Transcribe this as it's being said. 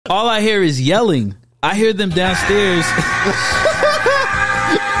all I hear is yelling. I hear them downstairs.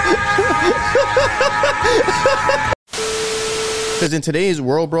 Because in today's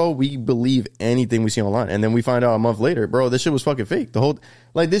world, bro, we believe anything we see online, and then we find out a month later, bro, this shit was fucking fake. The whole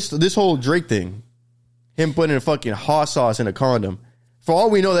this whole Drake thing, him putting a fucking hot sauce in a condom. For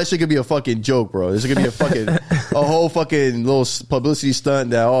all we know, that shit could be a fucking joke, bro. This could be a whole fucking little publicity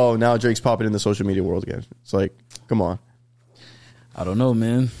stunt that now Drake's popping in the social media world again. It's like, come on. I don't know,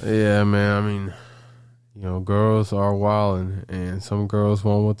 man. Yeah, man. I mean, you know, girls are wild, and some girls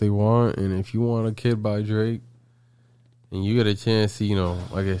want what they want, and if you want a kid by Drake, and you get a chance to, you know,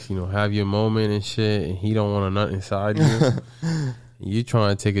 I guess, you know, have your moment and shit, and he don't want a nut inside you. You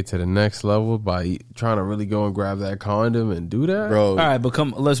trying to take it to the next level by trying to really go and grab that condom and do that, bro. All right, but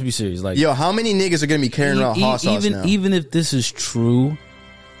let's be serious. Like, yo, how many niggas are gonna be carrying around hot sauce now? Even if this is true,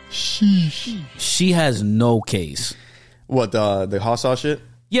 she has no case. What, the hot sauce shit?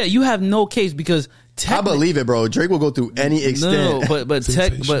 Yeah, you have no case because I believe it, bro. Drake will go through any extent. No,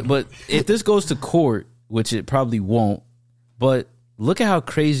 but if this goes to court, which it probably won't, but look at how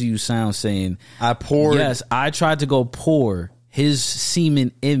crazy you sound saying I poured. Yes, I tried to go pour his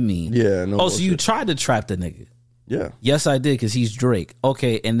semen in me. Yeah, no. So you tried to trap the nigga. Yeah. Yes, I did, because he's Drake.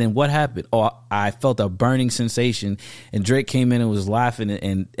 Okay, and then what happened? Oh, I felt a burning sensation, and Drake came in and was laughing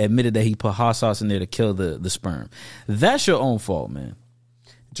and admitted that he put hot sauce in there to kill the sperm. That's your own fault, man.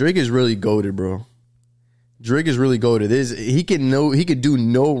 Drake is really goated, bro. Drake is really goated. He could do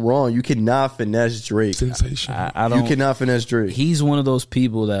no wrong. You cannot finesse Drake. Sensational. You cannot finesse Drake. He's one of those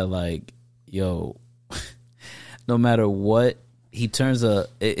people that, like, yo, no matter what, he turns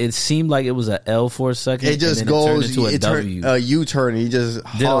it seemed like it was an L for a second. It just goes into a W. A U-turn. He just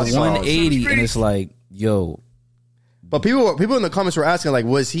did a 180, and it's like, yo. But people in the comments were asking, like,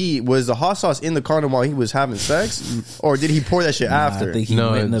 was the hot sauce in the condom while he was having sex, or did he pour that shit after? I think he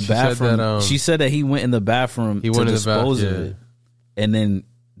went in the bathroom. She said that he went in the bathroom to dispose of it, and then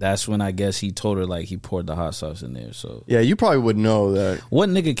that's when I guess he told her, like, he poured the hot sauce in there. So yeah, you probably would know that. What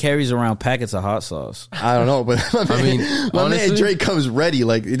nigga carries around packets of hot sauce? I don't know, but my man Drake comes ready.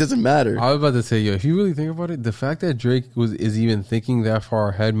 Like, it doesn't matter. I was about to say, yo, if you really think about it, the fact that Drake is even thinking that far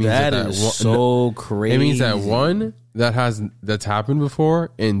ahead means that is so crazy. It means that one, that's happened before,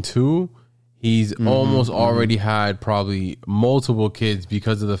 and two, he's almost already had probably multiple kids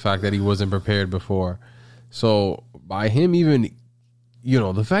because of the fact that he wasn't prepared before. So by him even, you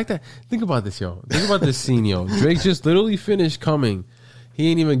know, the fact that, think about this, yo. Think about this scene, yo. Drake just literally finished coming. He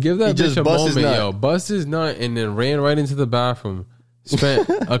ain't even give that bitch a moment, yo. Bust his nut and then ran right into the bathroom. Spent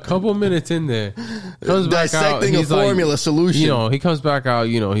a couple minutes in there. Comes back out. Dissecting a formula solution. You know, he comes back out,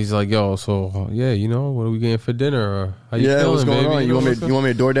 you know, he's like, yo, so, yeah, you know, what are we getting for dinner? Or how you feeling, what's going baby? on? You want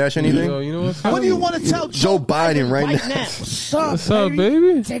me to DoorDash anything? You know what do you want to tell Joe Biden right now? What's up,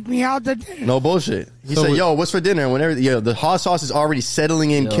 baby? Take me out to dinner. No bullshit. He said, yo, what's for dinner? And whenever, the hot sauce is already settling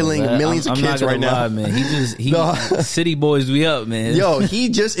in, killing millions of kids right now. Lie, man. He city boys, we up, man. Yo, he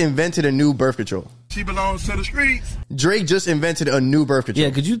just invented a new birth control. She belongs to the streets. Drake just invented a new birth control.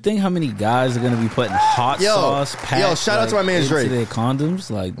 Yeah, could you think how many guys are going to be putting hot sauce packs? Yo, shout out to my man Drake. Into their condoms,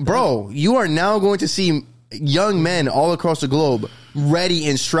 like, bro, you are now going to see young men all across the globe ready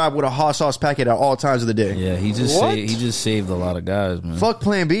and strapped with a hot sauce packet at all times of the day. Yeah, he just saved a lot of guys, man. Fuck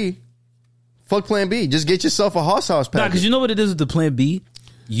Plan B. Fuck Plan B. Just get yourself a hot sauce packet. Nah, because you know what it is with the Plan B?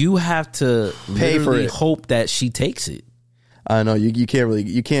 You have to pay for it. Hope that she takes it. I know you can't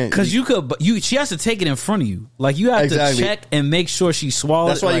because she has to take it in front of you. Like, you have to check and make sure she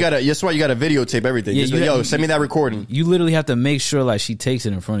swallows. That's why you gotta videotape everything. Yeah, send me that recording. You literally have to make sure, like, she takes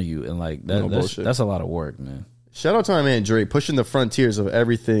it in front of you, and like that's a lot of work, man. Shout out to my man Drake, pushing the frontiers of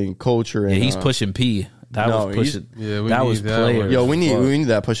everything, culture. And he's pushing P. That was player. Yo, we need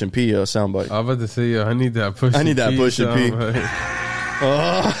that pushing P soundbite. I was about to say, yo, I need that pushing P.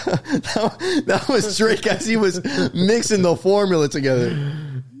 That was Drake as he was mixing the formula together.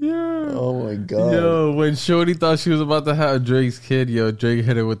 Yeah. Oh my god. Yo, when Shorty thought she was about to have Drake's kid, yo, Drake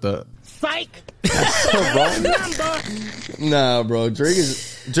hit it with the psych. Nah, bro. Drake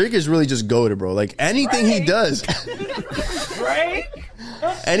is really just goated, bro. Like, anything he does. Drake?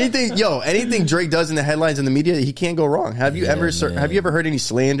 Anything Drake does in the headlines in the media, he can't go wrong. Have you ever heard any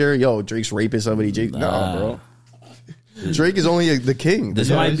slander? Yo, Drake's raping somebody. Nah, bro. Drake is only the king.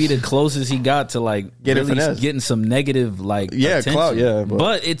 This might be the closest he got to, like, getting some negative, like, attention. Clout,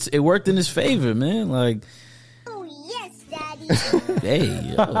 but it worked in his favor, man. Like, oh yes, daddy.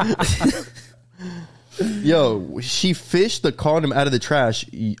 Hey, yo, she fished the condom out of the trash,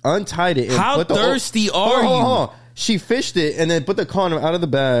 untied it. And how thirsty are you? She fished it and then put the condom out of the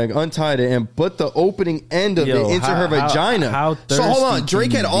bag, untied it, and put the opening end of it into her vagina. So hold on,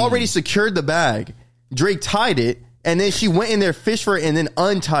 Drake had already secured the bag. Drake tied it, and then she went in there, fished for it, and then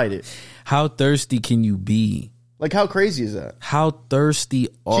untied it. How thirsty can you be? Like, how crazy is that? How thirsty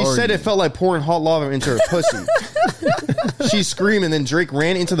are you? She said it felt like pouring hot lava into her pussy. She screamed, and then Drake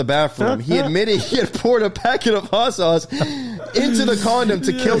ran into the bathroom. He admitted he had poured a packet of hot sauce into the condom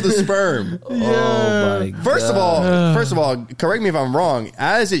to kill the sperm. Oh my God. First of all, correct me if I'm wrong.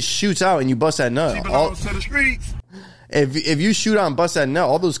 As it shoots out and you bust that nut, if you shoot out and bust that nut,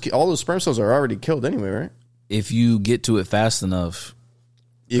 all those sperm cells are already killed anyway, right? If you get to it fast enough,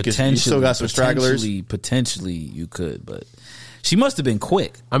 you still got some stragglers. Potentially, you could, but she must have been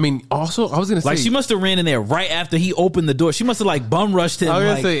quick. I mean, also, I was gonna say, like, she must have ran in there right after he opened the door. She must have like bum rushed him. I was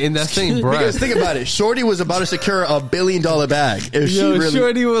gonna say, in that same breath. Because think about it, Shorty was about to secure $1 billion bag. If she really,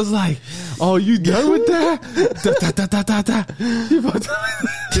 Shorty was like, "Oh, you done with that?"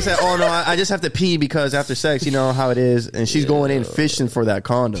 She said, "Oh no, I just have to pee because after sex, you know how it is." And she's going in fishing for that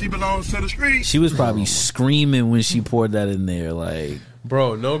condom. She belongs to the streets. She was probably screaming when she poured that in there, like.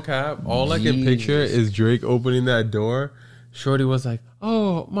 Bro, no cap. All I can picture is Drake opening that door. Shorty was like,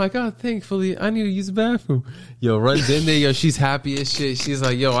 "Oh my God, thankfully I need to use the bathroom." Yo, runs in there. Yo, she's happy as shit. She's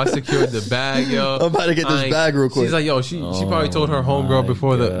like, "Yo, I secured the bag. Yo, I'm about to get this bag real quick." She's like, "Yo, she probably told her homegirl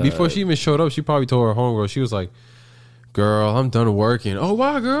before she even showed up. She probably told her homegirl. She was like, "Girl, I'm done working." "Oh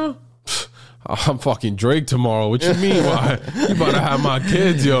wow, girl." "I'm fucking Drake tomorrow." "What you mean? Why? You about to have my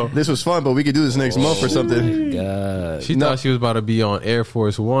kids, yo." This was fun, but we could do this next month or something. God. She thought she was about to be on Air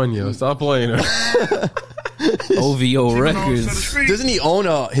Force One, yo. Stop playing her. OVO Records. Doesn't he own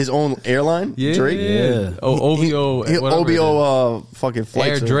his own airline? Yeah. Drake? Yeah. Oh, OVO. OVO fucking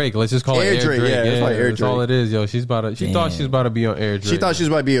flights. Air Drake. Let's just call it Air Drake. Yeah, that's probably Air That's Drake. all it is, yo. She thought she was about to be on Air Drake. She thought she was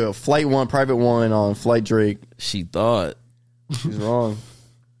about to be a Flight One, Private One on Flight Drake. She thought. She's wrong.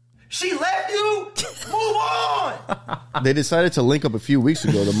 She left you? Move on! They decided to link up a few weeks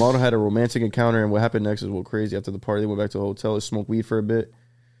ago. The model had a romantic encounter, and what happened next is well crazy. After the party, they went back to a hotel to smoke weed for a bit.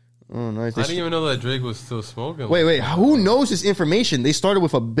 Oh, nice. I didn't even know that Drake was still smoking. Wait. Who knows this information? They started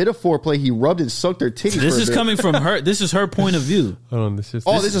with a bit of foreplay. He rubbed and sucked their titties. This for a is bit. coming from her. This is her point of view. Hold on, this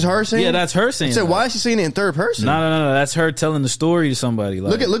is her saying? Yeah, that's her saying. So that. why is she saying it in third person? No. That's her telling the story to somebody.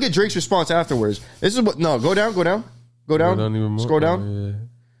 Like, Look at Drake's response afterwards. This is what. No, go down. Scroll down.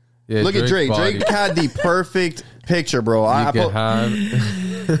 Yeah, Look at Drake. body. Drake had the perfect picture, bro.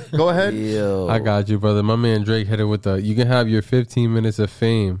 Go ahead. Yo. I got you, brother. My man Drake hit it with the. You can have your 15 minutes of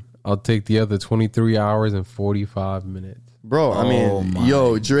fame. I'll take the other 23 hours and 45 minutes. Bro, I mean,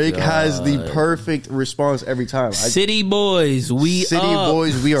 Drake has the perfect response every time. City boys, we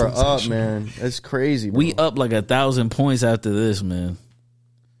are up, man. That's crazy, bro. We up like 1,000 points after this, man.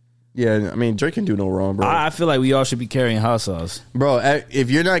 Yeah, I mean, Drake can do no wrong, bro. I feel like we all should be carrying hot sauce. Bro,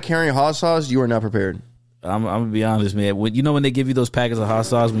 if you're not carrying hot sauce, you are not prepared. I'm gonna be honest, man. When they give you those packets of hot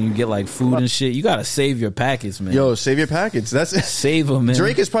sauce, when you get like food and shit, you gotta save your packets, man. Yo, save your packets. That's it. Save them, man.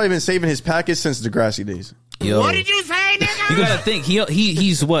 Drake has probably been saving his packets since Degrassi days. Yo. What did you say, nigga? You gotta think,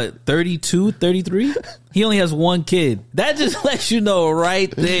 he's what, 32, 33? He only has one kid. That just lets you know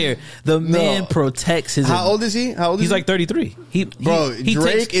right there. The man protects his. How old is he? He's like 33.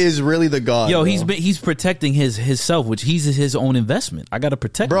 Drake is really the god. Yo, bro. he's protecting his self, which he's his own investment. I gotta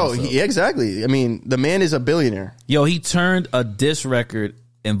protect myself. Exactly. I mean, the man is a billionaire. Yo, he turned a diss record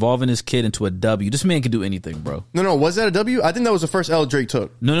involving his kid into a W. This man can do anything, bro. No, was that a W? I think that was the first L Drake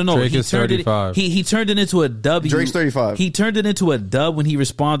took. No. Drake is 35. He turned it into a W. Drake's 35. He turned it into a dub when he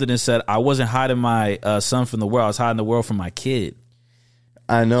responded and said, "I wasn't hiding my son from the world. I was hiding the world from my kid."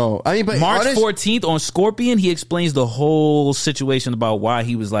 I know. I mean, but March 14th on Scorpion, he explains the whole situation about why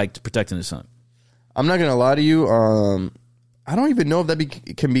he was like protecting his son. I'm not gonna lie to you. I don't even know if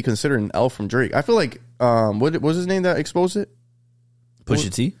that can be considered an L from Drake. I feel like what was his name that exposed it?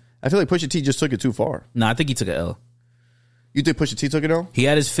 Pusha T? I feel like Pusha T just took it too far. No, I think he took an L. You think Pusha T took it L? He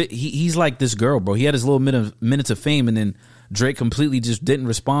had his he's like this girl, bro. He had his little minutes of fame, and then Drake completely just didn't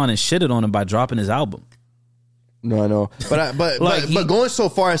respond and shitted on him by dropping his album. No, I know, but but going so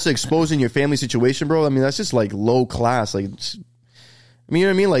far as to exposing your family situation, bro. I mean, that's just like low class. Like, I mean, you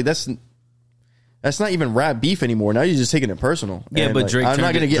know what I mean? Like that's not even rap beef anymore. Now you're just taking it personal. Yeah, and but like, Drake. I'm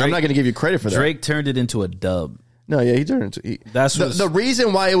not gonna give you credit for that. Drake turned it into a dub. No, yeah, he turned it into. That's the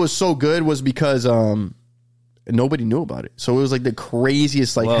reason why it was so good was because nobody knew about it. So it was like the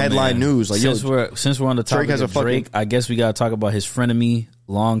craziest headline news. Like, since we're on the topic of Drake, I guess we gotta talk about his frenemy,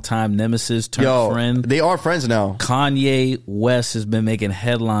 longtime nemesis turned friend. They are friends now. Kanye West has been making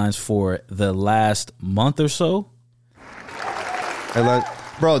headlines for the last month or so.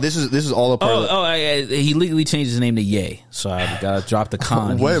 Bro, this is all a part of he legally changed his name to Ye. So I gotta drop the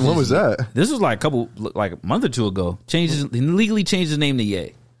con. When was that? This was like a month or two ago. He legally changed his name to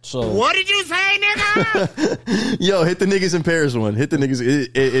Ye. So What did you say, nigga? Yo, hit the niggas in Paris one. Hit the niggas.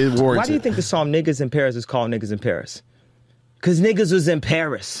 It warrants. Why do you think the song "Niggas in Paris" is called "Niggas in Paris"? Because niggas was in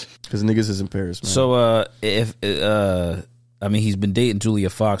Paris. Because niggas is in Paris, man. So he's been dating Julia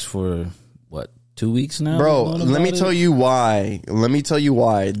Fox for what, 2 weeks now? Bro, let me tell you why.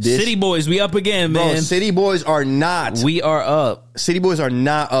 City Boys, we up again, man. Bro, City Boys are not. We are up. City Boys are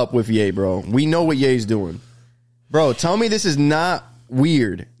not up with Ye, bro. We know what Ye's doing. Bro, tell me this is not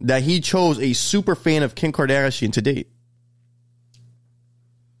weird that he chose a super fan of Kim Kardashian to date.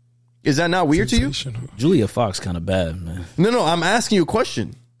 Is that not weird to you? Julia Fox kind of bad, man. No, I'm asking you a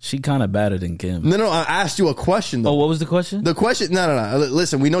question. She kind of badder than Kim. No, I asked you a question, though. Oh, what was the question? The question, no.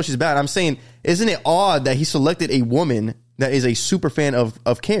 Listen, we know she's bad. I'm saying, isn't it odd that he selected a woman that is a super fan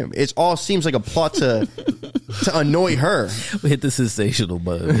of Kim? It all seems like a plot to annoy her. We hit the sensational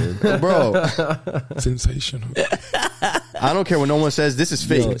button, man. Bro. Sensational. I don't care what no one says. This is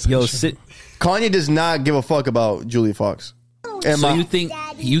fake. Kanye does not give a fuck about Julia Fox. So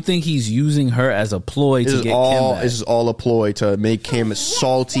you think he's using her as a ploy to get Kim back? This is all a ploy to make Kim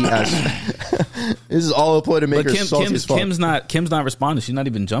salty as. This is all a ploy to make her salty as fuck. Kim's not responding. She's not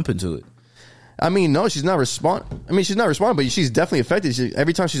even jumping to it. I mean, no, she's not responding. But she's definitely affected.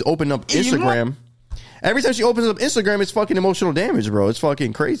 Every time she's opened up Instagram, it's fucking emotional damage, bro. It's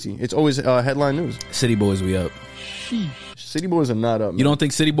fucking crazy. It's always headline news. City Boys, we up. City Boys are not up, man. You don't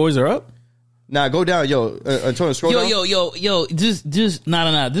think City Boys are up? Nah, go down, yo. Antonio, scroll down. Yo. Just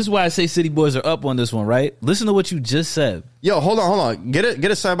nah. This is why I say City Boys are up on this one, right? Listen to what you just said. Yo, hold on. Get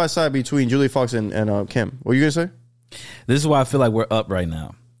a side by side between Julia Fox and Kim. What are you gonna say? This is why I feel like we're up right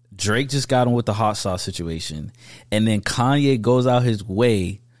now. Drake just got on with the hot sauce situation, and then Kanye goes out his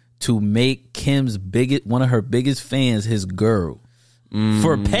way to make one of her biggest fans his girl.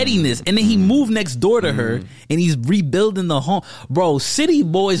 For pettiness, and then he moved next door to her, and he's rebuilding the home. Bro, City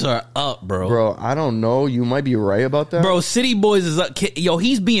Boys are up, bro. Bro, I don't know. You might be right about that. Bro, City Boys is up. Yo,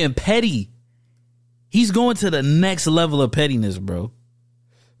 he's being petty. He's going to the next level of pettiness, bro.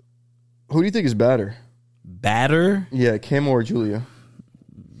 Who do you think is badder? Badder? Yeah, Kim or Julia?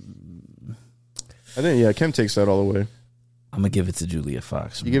 I think, Kim takes that all the way. I'm going to give it to Julia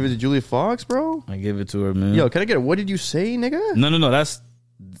Fox. Man. You give it to Julia Fox, bro? I give it to her, man. Yo, can I get it? What did you say, nigga? No. That's...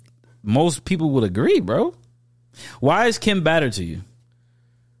 Most people would agree, bro. Why is Kim badder to you?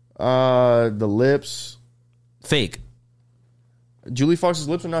 The lips. Fake. Julia Fox's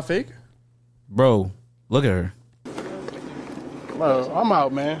lips are not fake? Bro, look at her. Well, I'm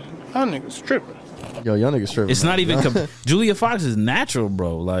out, man. Y'all niggas tripping. Yo, y'all niggas tripping. It's not even... Julia Fox is natural,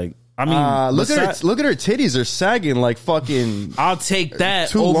 bro. Like... I mean, look at her titties are sagging like fucking. I'll take that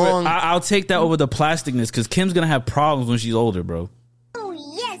too over. Long. I'll take that over the plasticness because Kim's gonna have problems when she's older, bro. Oh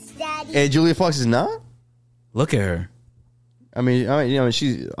yes, Daddy. And Julia Fox is not. Look at her. I mean,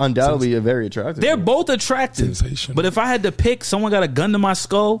 she's undoubtedly very attractive. They're both attractive. But if I had to pick, someone got a gun to my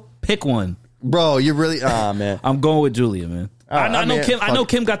skull. Pick one, bro. You really? Man. I'm going with Julia, man. I know Kim. I know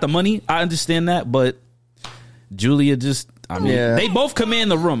Kim got the money. I understand that, but Julia just. I mean, they both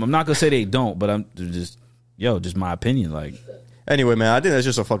command the room. I'm not gonna say they don't, but I'm just my opinion. Like, anyway, man, I think that's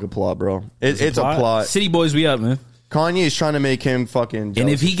just a fucking plot, bro. It's a plot. City Boys, we up, man. Kanye is trying to make him fucking. And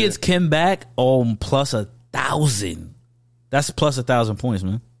if he gets Kim back, plus 1,000. That's plus 1,000 points,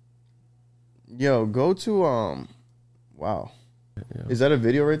 man. Yo, go to wow. Is that a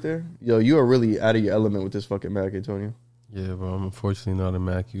video right there? Yo, you are really out of your element with this fucking Mac, Antonio. Yeah, bro. I'm unfortunately not a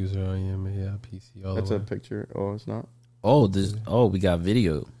Mac user. I am a PC all the way. That's a picture. Oh, it's not. Oh, we got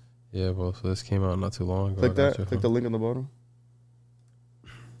video. Yeah, bro. So this came out not too long ago. Click that. Click the link on the bottom.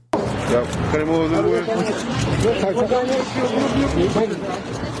 Yep. Can I move this way?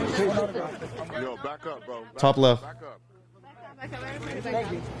 Yo, back up, bro. Top left. Back up.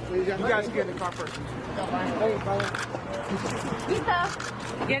 You guys get in the car first.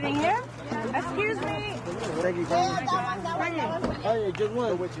 Get in here? Excuse me.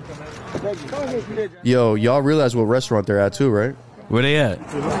 Yo, y'all realize what restaurant they're at too, right? Where they at?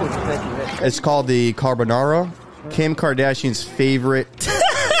 It's called the Carbonara. Kim Kardashian's favorite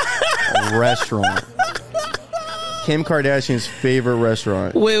restaurant. Kim Kardashian's favorite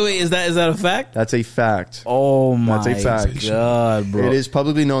restaurant. Wait, is that a fact? That's a fact. Oh my That's a fact. God, bro. It is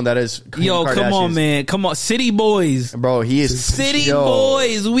publicly known that is Kim Kardashian's. Come on, man. Come on. City Boys. Bro, he is City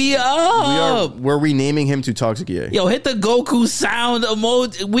Boys. We up. We're renaming him to Toxic Ye. Yo, hit the Goku sound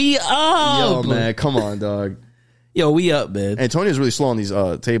emoji. We up. Yo, man, come on, dog. Yo, we up, man. Antonio's really slow on these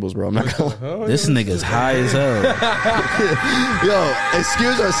tables, bro. I'm not gonna. This nigga's high as hell. Yo,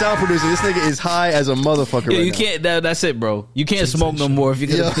 excuse our sound producer. This nigga is high as a motherfucker. Yeah, right you now. can't. That's it, bro. You can't smoke no more if you're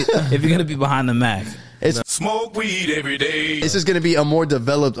gonna if you're gonna be behind the Mac. Smoke weed every day. This is gonna be a more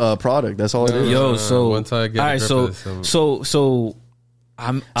developed product. That's all it is. Yo, so once I get all a right, grip so of this, so so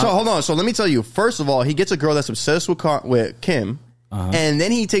I'm So hold on. So let me tell you. First of all, he gets a girl that's obsessed with Kim, and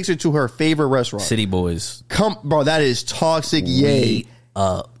then he takes her to her favorite restaurant. City Boys. Come, bro, that is toxic. Yay. We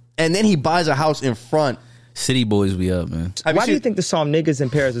up. And then he buys a house in front. City Boys, we up, man. Why do you think the song Niggas in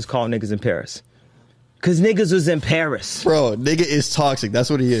Paris is called Niggas in Paris? Because niggas was in Paris. Bro, nigga is toxic. That's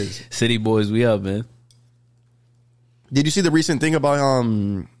what he is. City Boys, we up, man. Did you see the recent thing about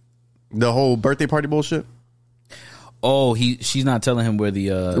the whole birthday party bullshit? Oh, she's not telling him where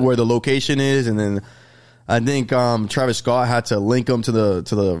the Location is, and then I think Travis Scott had to link him to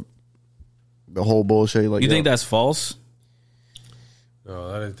the whole bullshit. Like, you think that's false?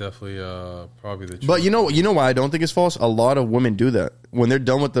 No, that is definitely probably the truth. But you know why I don't think it's false? A lot of women do that. When they're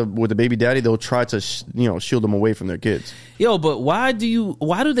done with the baby daddy, they'll try to shield them away from their kids. Yo, but why do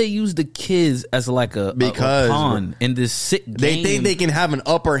they use the kids as like a pawn in this sick game? They think they can have an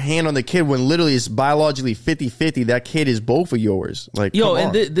upper hand on the kid when literally it's biologically 50-50. That kid is both of yours. Like, yo, come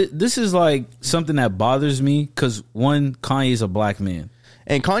on. and this is like something that bothers me because one, Kanye is a black man,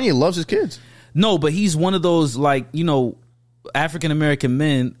 and Kanye loves his kids. No, but he's one of those, like, you know, African American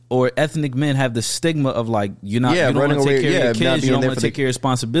men or ethnic men have the stigma of like you don't want to take care of your kids, you don't want to take care of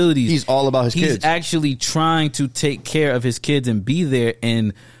responsibilities. He's all about his kids. He's actually trying to take care of his kids and be there.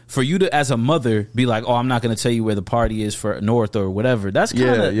 And for you to, as a mother, be like, oh, I'm not going to tell you where the party is for North or whatever. That's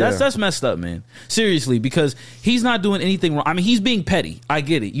kind of that's messed up, man. Seriously, because he's not doing anything wrong. I mean, he's being petty. I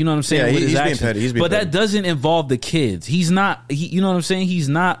get it. You know what I'm saying? Yeah, with his he's actions. being petty. He's being but petty. that doesn't involve the kids. He's not. You know what I'm saying? He's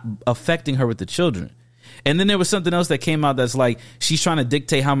not affecting her with the children. And then there was something else that came out that's like she's trying to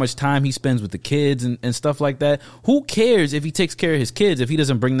dictate how much time he spends with the kids and stuff like that. Who cares if he takes care of his kids if he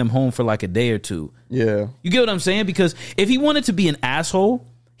doesn't bring them home for like a day or two? Yeah. You get what I'm saying? Because if he wanted to be an asshole,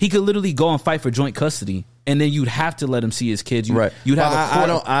 he could literally go and fight for joint custody, and then you'd have to let him see his kids. Right. You'd have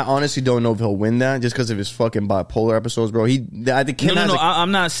I honestly don't know if he'll win that just because of his fucking bipolar episodes, bro. I think Kim No.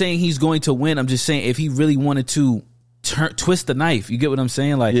 I'm not saying he's going to win. I'm just saying if he really wanted to twist the knife, you get what I'm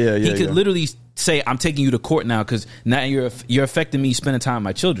saying? Like, he could literally say, I'm taking you to court now because now you're affecting me spending time with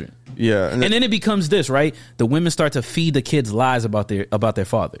my children. Yeah. And then it becomes this, right? The women start to feed the kids lies about their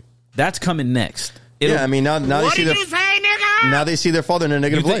father. That's coming next. I mean, now they see now they see their father in a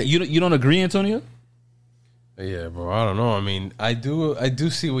negative light. You don't agree, Antonio? Yeah, bro. I don't know. I mean, I do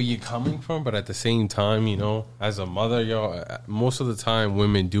see where you're coming from, but at the same time, you know, as a mother, most of the time,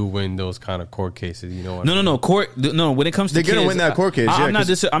 women do win those kind of court cases. You know? No. Court. No. When it comes to they're kids, gonna win that court case.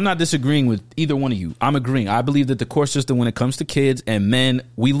 I'm not disagreeing with either one of you. I'm agreeing. I believe that the court system, when it comes to kids and men,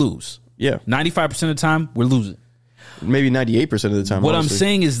 we lose. Yeah. 95% of the time, we're losing. Maybe 98% of the time. What honestly. I'm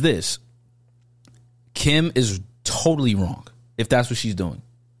saying is this: Kim is totally wrong if that's what she's doing.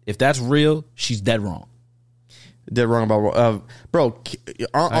 If that's real, she's dead wrong. Dead wrong about bro.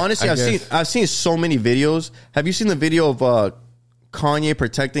 Honestly, I've seen so many videos. Have you seen the video of Kanye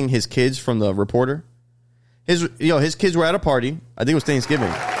protecting his kids from the reporter? His kids were at a party. I think it was Thanksgiving.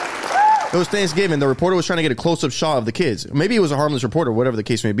 It was Thanksgiving. The reporter was trying to get a close up shot of the kids. Maybe it was a harmless reporter, whatever the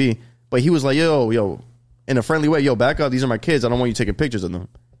case may be. But he was like, yo, in a friendly way, back up. These are my kids. I don't want you taking pictures of them.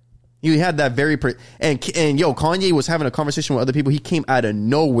 He had that and Kanye was having a conversation with other people. He came out of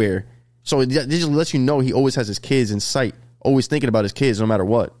nowhere. So it just lets you know he always has his kids in sight, always thinking about his kids no matter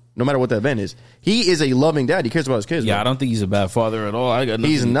what the event is. He is a loving dad. He cares about his kids. Yeah, bro. I don't think he's a bad father at all.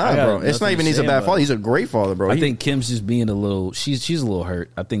 He's not, bro. It's not even he's a bad father. He's a great father, bro. I think Kim's just being a little. She's a little hurt.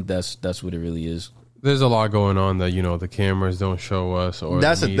 I think that's what it really is. There's a lot going on that the cameras don't show us, or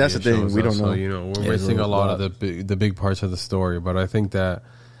that's the thing. We don't know. So, we're missing a lot of the big parts of the story. But I think that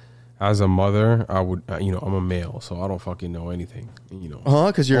as a mother, I would, I'm a male, so I don't fucking know anything.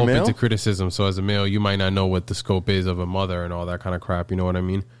 Because you're a male. Open to criticism. So as a male, you might not know what the scope is of a mother and all that kind of crap. You know what I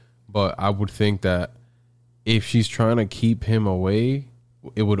mean? But I would think that if she's trying to keep him away,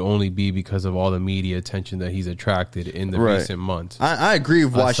 it would only be because of all the media attention that he's attracted in the recent months. I agree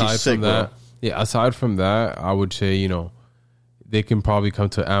with why she's sick, bro. Yeah, aside from that, I would say, they can probably come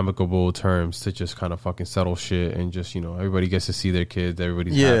to amicable terms to just kind of fucking settle shit and just, everybody gets to see their kids.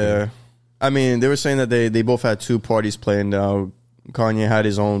 Everybody's happy. I mean, they were saying that they both had two parties planned out. Kanye had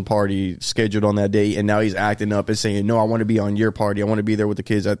his own party scheduled on that day, and now he's acting up and saying, no, I want to be on your party. I want to be there with the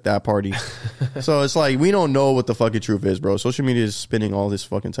kids at that party. So it's like, we don't know what the fucking truth is, bro. Social media is spinning all this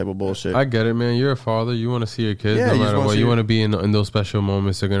fucking type of bullshit. I get it, man. You're a father. You want to see your kids Yeah, no you just matter wanna what. see You it. want to be in those special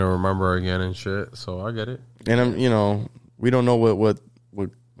moments they're going to remember again and shit. So I get it. And I'm, we don't know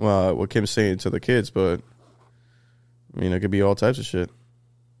what Kim's saying to the kids, but I mean, it could be all types of shit.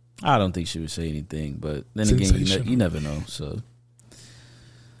 I don't think she would say anything, but then again, you never know. So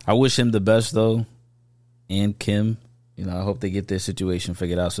I wish him the best though, and Kim. I hope they get their situation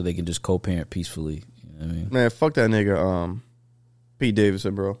figured out so they can just co-parent peacefully. You know what I mean? Man, fuck that nigga, Pete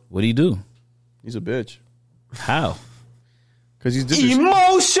Davidson, bro. What do you do? He's a bitch. How? Because he's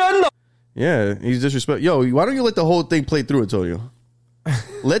emotional. Yeah, he's disrespectful. Yo, why don't you let the whole thing play through, Antonio?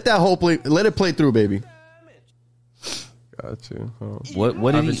 Let it play through, baby. Got you. Oh.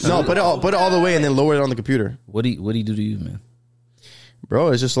 What did he? No, put it all the way and then lower it on the computer. What do he do to you, man? Bro,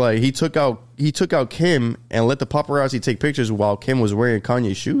 it's just like he took out Kim and let the paparazzi take pictures while Kim was wearing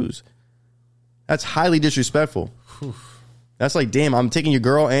Kanye's shoes. That's highly disrespectful. That's like, damn, I'm taking your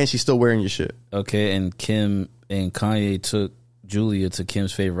girl and she's still wearing your shit. Okay, and Kim and Kanye took Julia to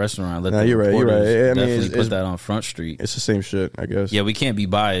Kim's favorite restaurant. You're right. Yeah, Definitely put that on Front Street. It's the same shit, I guess. Yeah, we can't be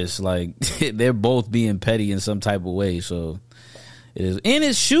biased. Like they're both being petty in some type of way. So it is, and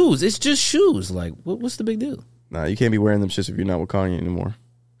it's shoes. It's just shoes. Like what's the big deal? Nah, you can't be wearing them shits if you're not with Kanye anymore.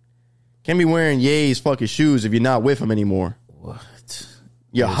 Can't be wearing Ye's fucking shoes if you're not with him anymore. What?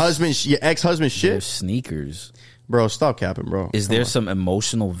 Your ex-husband shit? They're sneakers. Bro, stop capping, bro. Is there some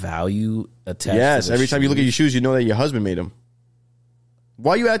emotional value attached Yes, to the every time you look at your shoes, you know that your husband made them.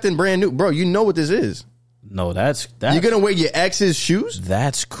 Why you acting brand new? Bro, you know what this is. No, that's you're going to wear your ex's shoes?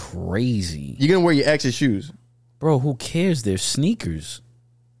 That's crazy. You're going to wear your ex's shoes? Bro, who cares? They're sneakers.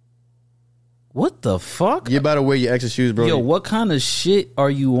 What the fuck? You about to wear your ex's shoes, bro. Yo, what kind of shit are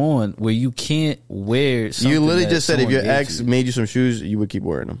you on where you can't wear something? You literally just said if your someone ex made you some shoes, you would keep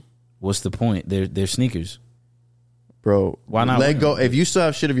wearing them. What's the point? They're sneakers. Bro, why not let go? If you still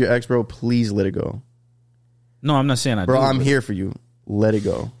have shit of your ex, bro, please let it go. No, I'm not saying I do. Bro, I'm here for you. Let it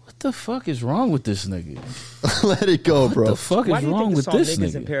go. What the fuck is wrong with this nigga? Let it go, bro. What the fuck is wrong with this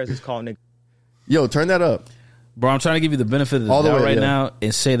Niggas in nigga? Paris is called niggas? Yo, turn that up. Bro, I'm trying to give you the benefit of the doubt right now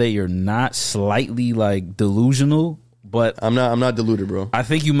and say that you're not slightly like delusional, but I'm not deluded, bro. I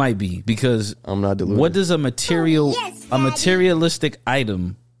think you might be because I'm not deluded. What does a materialistic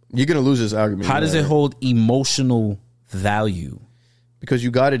item? You're gonna lose this argument. How does it hold emotional value? Because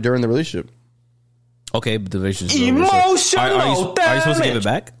you got it during the relationship. Okay, but the relationship is over. Are you supposed to give it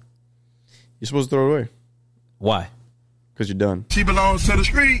back? You're supposed to throw it away. Why? Because you're done. She belongs to the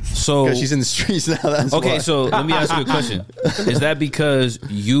streets. So because she's in the streets now. That's okay. Why. So let me ask you a question: is that because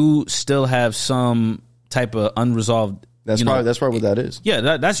you still have some type of unresolved? That's probably what that is.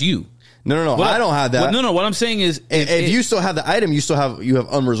 Yeah, that's you. No. I don't have that. No. What I'm saying is, if you still have the item, you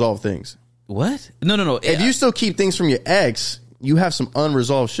have unresolved things. What? No. If you still keep things from your ex, you have some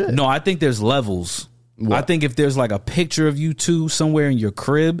unresolved shit. No, I think there's levels. What? I think if there's like a picture of you two somewhere in your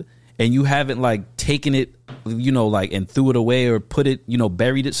crib and you haven't like taken it, like and threw it away or put it,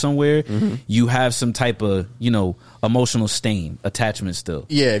 buried it somewhere, you have some type of, emotional stain attachment still.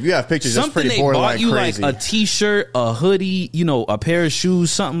 Yeah, if you have pictures, something that's pretty they borderline bought you crazy. like a t-shirt, a hoodie, a pair of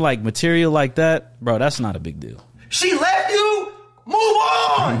shoes, something like material like that, bro. That's not a big deal. She left you. Move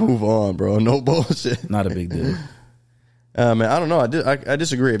on. Move on, bro. No bullshit. Not a big deal. Man, I don't know. I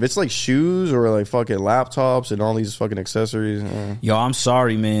disagree. If it's like shoes or like fucking laptops and all these fucking accessories, yo, I'm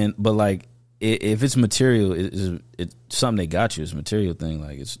sorry, man, but like if it's material, it's something they got you. It's a material thing.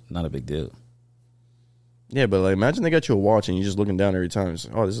 Like it's not a big deal. Yeah, but like imagine they got you a watch and you're just looking down every time. It's,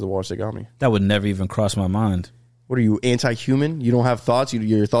 oh, this is the watch they got me. That would never even cross my mind. What are you, anti-human? You don't have thoughts?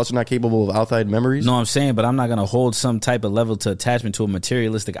 Your thoughts are not capable of outside memories? No, I'm saying, but I'm not gonna hold some type of level to attachment to a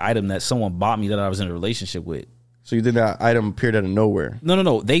materialistic item that someone bought me that I was in a relationship with. So you think that item appeared out of nowhere?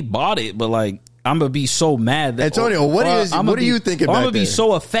 No. They bought it, but like I'm gonna be so mad that Antonio, what are you thinking? I'm back gonna be there?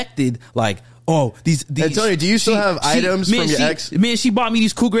 so affected. Like, oh, these. Antonio, do you still have items from your ex? Man, she bought me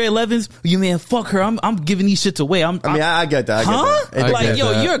these Cougar 11s. You man, fuck her. I'm giving these shits away. I get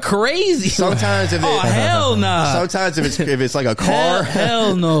that. You're crazy. Sometimes if hell nah. Sometimes if it's like a car,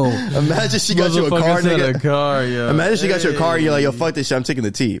 hell no. Imagine she got you a car, nigga. A car, yeah. Imagine she got you a car. You're like, yo, fuck this shit. I'm taking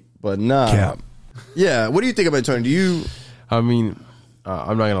the T. But nah. Cap. Yeah. What do you think about Antonio? Do you? I mean,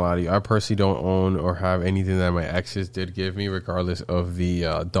 I'm not gonna lie to you. I personally don't own or have anything that my exes did give me, regardless of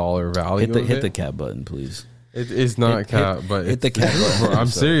the dollar value. Hit the cap button, please. It's not cap, but hit the cap button. Bro, I'm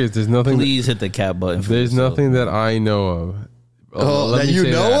serious. There's nothing. Please hit the cap button. There's nothing that I know of. Let that me you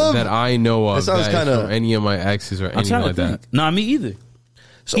say know of? that I know of. That sounds that is kinda- from any of my exes or I'm anything trying to like think. that. Nah, me either.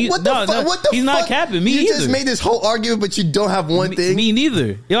 So what the fuck? What the he's fuck? not capping. Me you either. just made this whole argument, but you don't have one thing. Me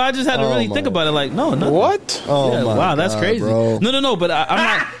neither. Yo, I just had to Oh really my think about it. Like, no, nothing. What? Oh Yeah, my wow, that's God, crazy. bro. No, but I'm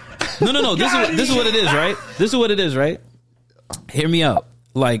not. No. This is what it is, right? This is what it is, right? Hear me out.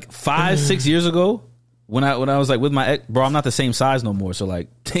 Like 5-6 years ago, when I was like with my ex, bro, I'm not the same size no more. So like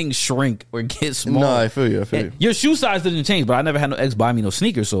things shrink or get small. No, I feel you. I feel you. Your shoe size didn't change, but I never had no ex buy me no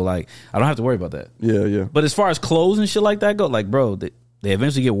sneakers, so like I don't have to worry about that. Yeah, yeah. But as far as clothes and shit like that go, like bro, they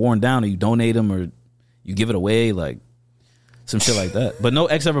eventually get worn down, or you donate them, or you give it away, like some shit like that. But no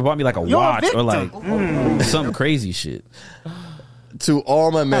ex ever bought me like a watch or like some crazy shit. To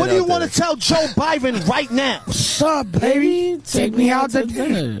all my men, What do you out want there, to tell Joe Biden right now? What's up, baby? Take me out to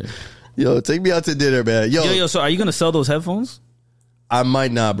dinner. Yo, take me out to dinner, man. Yo, so are you gonna sell those headphones? I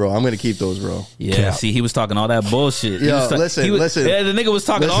might not, bro. I'm gonna keep those, bro. Yeah, see, he was talking all that bullshit. He Yo, was listen. Yeah, the nigga was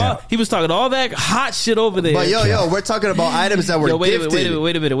talking Listen. he was talking all that hot shit over there. But yo, we're talking about items that were Yo, wait gifted.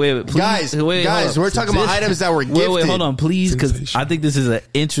 a minute. Please, Guys, hold on. we're talking about items that were gifted. Wait, hold on, please, because I think this is an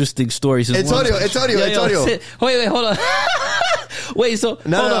interesting story. Antonio. Wait, hold on. Wait, so hold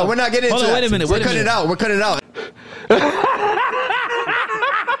No, on. we're not getting into Hold on, that. wait a minute. We're cutting it out. We're cutting it out.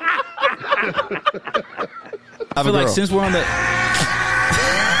 I feel like since we're on the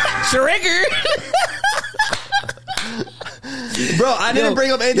trigger. Bro, I didn't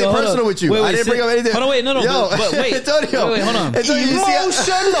bring up anything personal with you. I didn't bring up anything. Hold on, wait, no. Yo, but wait. Antonio. Wait, hold on. Antonio,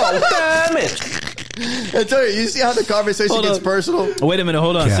 Emotional damage. Antonio, you see how the conversation gets personal? Wait a minute,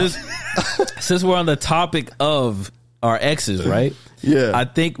 hold on. Since we're on the topic of our exes, right? Yeah. I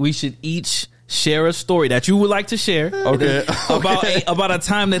think we should each share a story that you would like to share. Okay. About a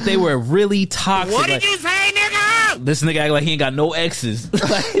time that they were really toxic. What did you say, nigga? This nigga act like he ain't got no exes.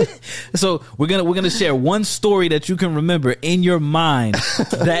 So we're gonna share one story that you can remember in your mind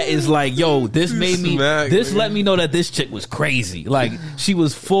that is like, yo, this made me let me know that this chick was crazy. Like she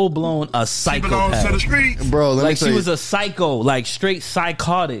was full blown a psychopath. Bro, let me Like tell she you. was a psycho, like straight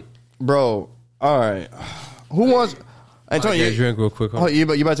psychotic. Bro, all right. Who wants Antonio? Get a drink real quick. Oh, you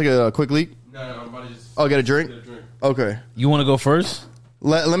about to take a quick leak? No, I'm about to just Get a drink? Okay. You want to go first?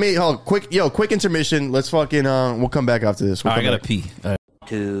 Let me quick intermission. Let's fucking we'll come back after this. I gotta pee. All right.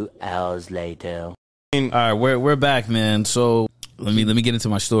 2 hours later. All right, we're back, man. So let me get into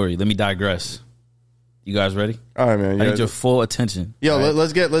my story. Let me digress. You guys ready? All right, man. I need your full attention. Yo, All right?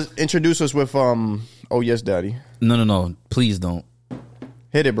 let's introduce us with oh yes, daddy. No. Please don't.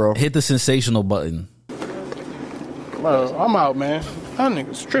 Hit it, bro. Hit the sensational button. Bro, I'm out, man. That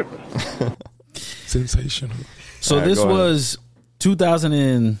nigga's tripping. sensational. So All right, this go ahead. was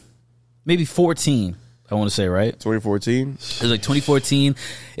 2014. I want to say, right? 2014. It was like 2014.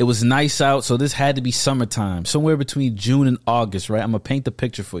 It was nice out, so this had to be summertime, somewhere between June and August, right? I'm gonna paint the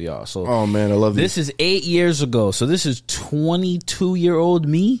picture for y'all. So, Oh man, I love this is 8 years ago. So this is 22-year-old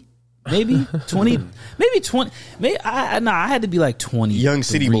me, maybe 20, maybe 20. Maybe I had to be like 20. Young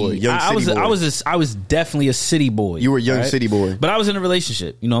city boy. I was definitely a city boy. You were a young right? city boy. But I was in a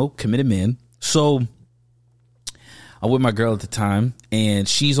relationship, committed man. So I'm with my girl at the time, and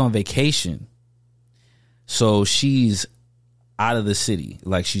she's on vacation. So she's out of the city,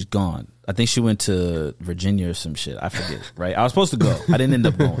 like she's gone. I think she went to Virginia or some shit. I forget, right? I was supposed to go. I didn't end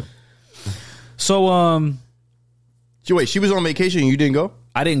up going. So, Wait, she was on vacation and you didn't go?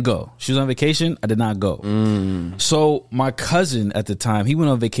 I didn't go. She was on vacation. I did not go. So my cousin at the time, he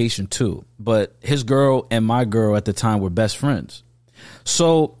went on vacation too, but his girl and my girl at the time were best friends.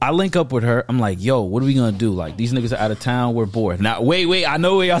 So I link up with her. I'm like, yo, what are we going to do? Like, these niggas are out of town. We're bored. Now, wait. I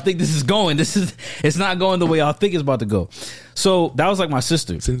know where y'all think this is going. It's not going the way y'all think it's about to go. So that was like my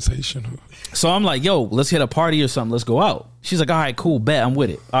sister. Sensational. So I'm like, yo, let's hit a party or something. Let's go out. She's like, all right, cool, bet. I'm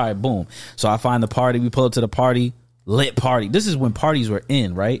with it. All right, boom. So I find the party. We pull up to the party. Lit party. This is when parties were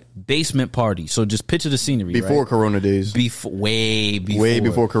in, right? Basement party. So just picture the scenery. Before right? Corona days. Way before. Way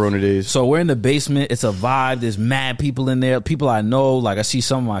before Corona days. So we're in the basement. It's a vibe. There's mad people in there. People I know. Like I see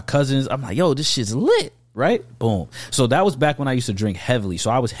some of my cousins. I'm like, yo, this shit's lit. Right? Boom. So that was back when I used to drink heavily. So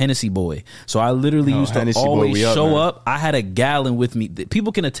I was Hennessy boy. So I literally used to Hennessy boy, always we up, show man. up. I had a gallon with me.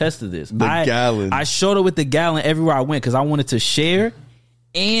 People can attest to this. Gallon. I showed up with the gallon everywhere I went because I wanted to share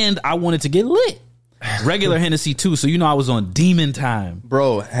and I wanted to get lit. Regular Hennessy too. So I was on demon time.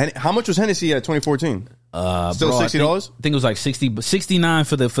 Bro, how much was Hennessy at 2014? Still $60? I think it was like 69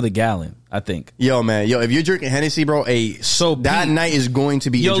 for the gallon, I think. Yo, man. Yo, if you're drinking Hennessy, bro, that night is going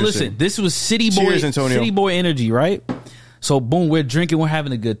to be interesting. Listen, this was city Cheers, Antonio. city boy energy, right? So boom, we're drinking, we're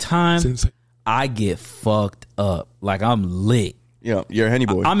having a good time. I get fucked up. Like I'm lit. Yeah, you're a Henny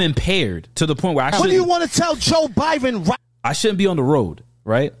boy. I'm impaired to the point where I What do you want to tell Joe Biden right I shouldn't be on the road,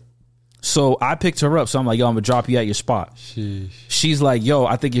 right? So I picked her up. So I'm like, yo, I'm gonna drop you at your spot. Sheesh. She's like, yo,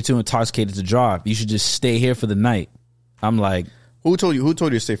 I think you're too intoxicated to drive. You should just stay here for the night. I'm like, Who told you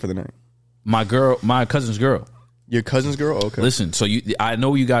to stay for the night? my cousin's girl. Your cousin's girl? Oh, okay. Listen, so I know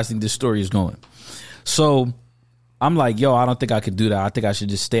where you guys think this story is going. So I'm like, yo, I don't think I could do that. I think I should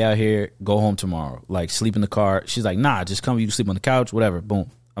just stay out here, go home tomorrow, like sleep in the car. She's like, nah, just come. You can sleep on the couch, whatever. Boom.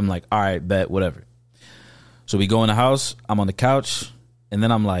 I'm like, all right, bet, whatever. So we go in the house. I'm on the couch, and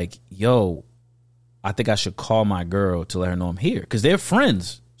then I'm like, yo, I think I should call my girl to let her know I'm here because they're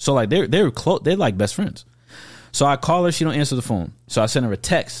friends. So like they're close. They're like best friends. So I call her. She don't answer the phone. So I send her a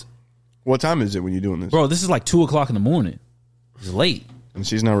text. What time is it when you're doing this? Bro, this is like 2:00 in the morning. It's late. And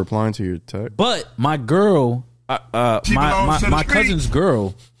she's not replying to your text? But my girl, my cousin's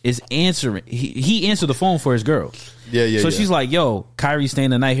girl is answering. He answered the phone for his girl. Yeah. So she's like, yo, Kyrie's staying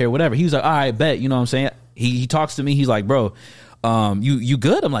the night here, whatever. He was like, all right, bet. You know what I'm saying? He talks to me. He's like, bro, you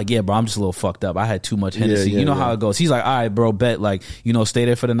good? I'm like, yeah, bro, I'm just a little fucked up. I had too much Hennessy. You know how it goes. He's like, all right, bro, bet. Like, stay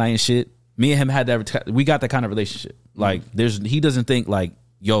there for the night and shit. Me and him had that. We got that kind of relationship. Like, he doesn't think like,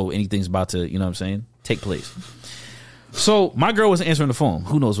 yo, anything's about to, you know what I'm saying, take place. So my girl wasn't answering the phone.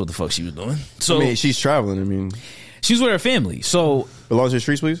 Who knows what the fuck she was doing? So I mean, she's traveling. I mean, she's with her family. So belongs to the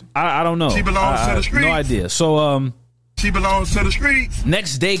streets, please. I don't know. She belongs to the streets. No idea. So She belongs to the streets.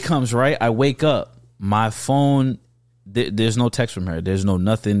 next day comes, right? I wake up. My phone. There's no text from her. There's no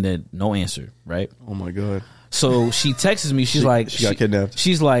nothing. No answer. Right. Oh my god. So she texts me. She's like, she got kidnapped.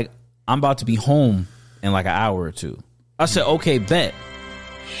 She's like, I'm about to be home in like an hour or two. I said, okay, bet.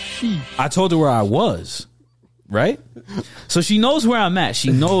 I told her where I was, right? So she knows where I'm at.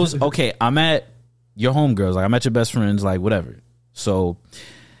 She knows, okay, I'm at your homegirls. Like, I'm at your best friend's, like, whatever. So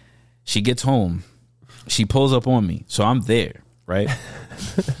she gets home. She pulls up on me. So I'm there, right?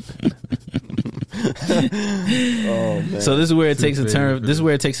 So this is where it takes a turn. This is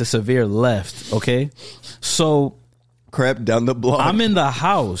where it takes a severe left, okay? So Crap down the block. I'm in the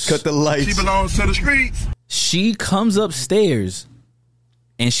house. Cut the lights. She belongs to the streets. She comes upstairs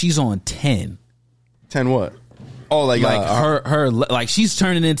and she's on 10. 10 what? Oh, like her like she's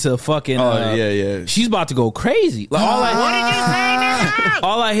turning into fucking. Yeah. She's about to go crazy. Like What did you say, nigga?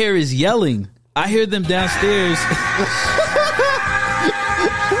 all I hear is yelling. I hear them downstairs.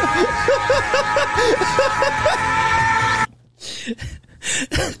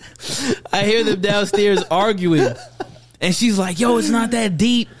 I hear them downstairs arguing, and she's like, "Yo, it's not that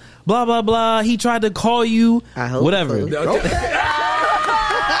deep." Blah blah blah. He tried to call you. I hope whatever.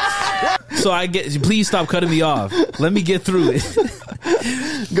 So I get. Please stop cutting me off. Let me get through it.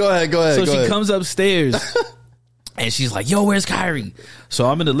 Go ahead. So she comes upstairs, and she's like, "Yo, where's Kyrie?" So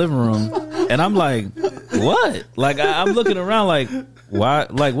I'm in the living room, and I'm like, "What?" Like I'm looking around, like, "Why?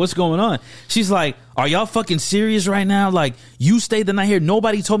 Like, what's going on?" She's like, "Are y'all fucking serious right now? Like, you stayed the night here.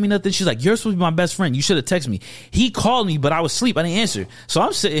 Nobody told me nothing." She's like, "You're supposed to be my best friend. You should have texted me." He called me, but I was asleep. I didn't answer. So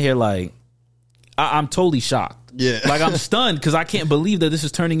I'm sitting here like, I'm totally shocked. Yeah. Like I'm stunned because I can't believe that this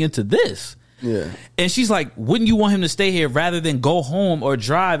is turning into this. Yeah. And she's like, wouldn't you want him to stay here rather than go home or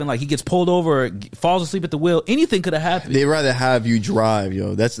drive and like he gets pulled over or falls asleep at the wheel? Anything could have happened. They'd rather have you drive,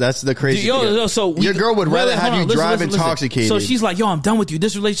 yo. That's the crazy thing. So your girl would rather have you drive intoxicated. So she's like, yo, I'm done with you.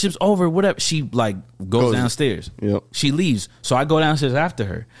 This relationship's over, whatever. She like goes downstairs. Yep. She leaves. So I go downstairs after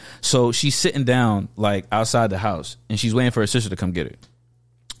her. So she's sitting down like outside the house and she's waiting for her sister to come get her.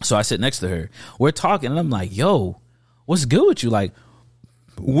 So I sit next to her. We're talking and I'm like, yo, what's good with you? Like,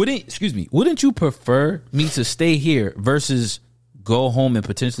 wouldn't you prefer me to stay here versus go home and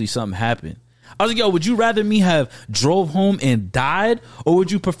potentially something happen? I was like, yo, would you rather me have drove home and died, or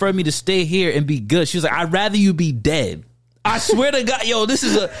would you prefer me to stay here and be good? She was like, I'd rather you be dead. I swear to God, yo, this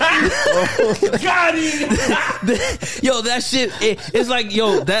is a Got him. yo, that shit. It's like,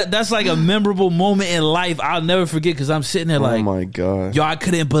 yo, that's like a memorable moment in life I'll never forget because I'm sitting there like, oh my god, yo, I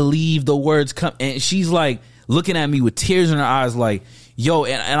couldn't believe the words come, and she's like looking at me with tears in her eyes, like, yo,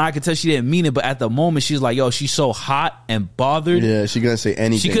 and I could tell she didn't mean it, but at the moment she's like, yo, she's so hot and bothered. Yeah, she couldn't say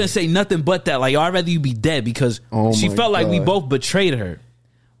anything. She couldn't say nothing but that. Like, yo, I'd rather you be dead because she felt like we both betrayed her.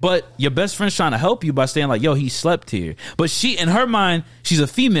 But your best friend's trying to help you by saying like, yo, he slept here. But she, in her mind, she's a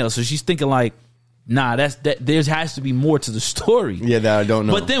female, so she's thinking like, nah, there has to be more to the story. Yeah, that I don't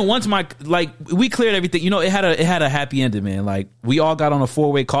know. But then once we cleared everything, you know, it had a happy ending, man. Like we all got on a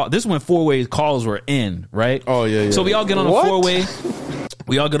 4-way call. This is when 4-way calls were in, right? Oh yeah. So we all get on a 4-way.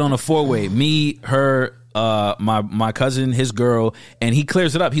 We all get on a 4-way. Me, her, my cousin, his girl, and he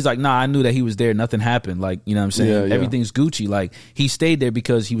clears it up. He's like, nah, I knew that he was there. Nothing happened. Like, you know what I'm saying? Yeah. Everything's Gucci. Like, he stayed there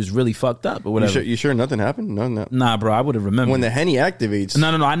because he was really fucked up or whatever. You sure nothing happened? No. Nah, bro, I would have remembered. When the Henny activates.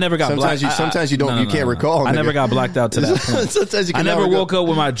 No, I never got blacked out. Sometimes you don't. You can't recall. I never got blacked out to that point. Sometimes you can I never woke up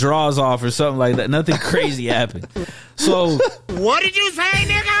with my drawers off or something like that. Nothing crazy happened. So What did you say,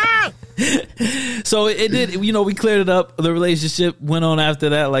 nigga? So it did, you know, we cleared it up. The relationship went on after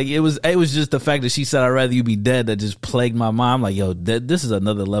that. Like, it was just the fact that she said, I'd rather you be dead, that just plagued my mind. Like, yo, this is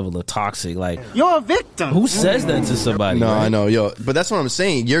another level of toxic. Like, You're a victim. who says that to somebody? No, right? I know, yo. But that's what I'm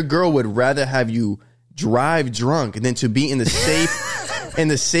saying. Your girl would rather have you drive drunk than to be in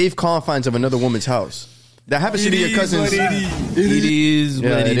the safe confines of another woman's house. That happens to be your cousin's. It is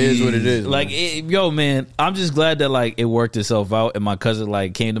what it is. Man. Like, yo, man, I'm just glad that like it worked itself out, and my cousin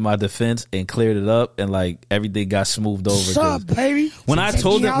like came to my defense and cleared it up, and like everything got smoothed over. What's up, baby? When I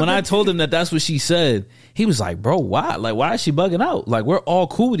told him that that's what she said, he was like, "Bro, why? Like, why is she bugging out? Like, we're all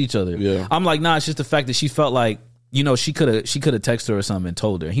cool with each other." Yeah. I'm like, "Nah, it's just the fact that she felt like." You know, she could have texted her or something and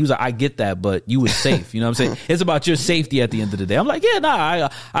told her. He was like, I get that, but you was safe. You know what I'm saying? It's about your safety at the end of the day. I'm like, yeah, nah,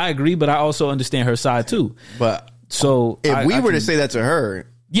 I agree, but I also understand her side too. But so if we were to say that to her,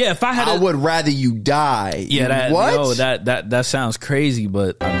 yeah, if I would rather you die. Yeah, what? That sounds crazy,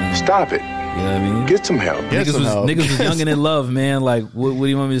 but I mean, Stop it. you know what I mean? Get some help. Niggas was young and in love, man. Like, what do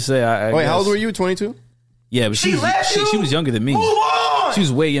you want me to say? I Wait, guess. how old were you? 22? Yeah, but she was younger than me. Move on. She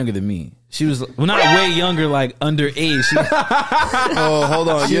was way younger than me. She was not way younger, like underage. Oh, hold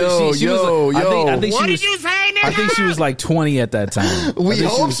on, She was like, I think What she did was. you say, nigga? I think she was like 20 at that time. We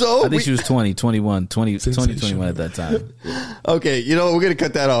hope so. I think she was 20, 21 at that time. Okay, you know, we're going to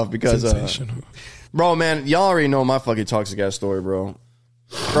cut that off because, bro, man, y'all already know my fucking toxic ass story, bro.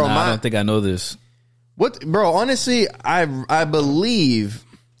 Bro, I don't think I know this. What, bro, honestly, I believe,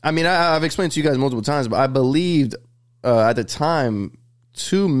 I mean, I've explained to you guys multiple times, but I believed at the time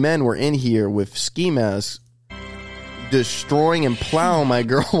 2 men were in here with ski masks destroying and plowing my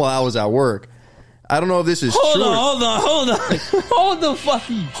girl while I was at work. I don't know if this is true. Hold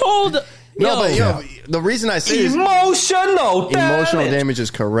on. No, but yo, the reason I say is Emotional damage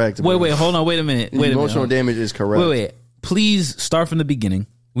is correct. Bro. Wait, hold on. Wait a minute. Emotional damage is correct. Wait. Please start from the beginning.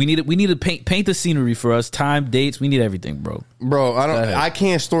 We need to paint the scenery for us. Time, dates. We need everything, bro. Bro, I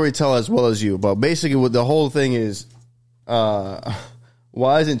can't story tell as well as you, but basically what the whole thing is,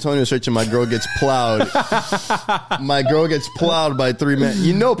 why is Antonio searching my girl gets plowed? My girl gets plowed by 3 men.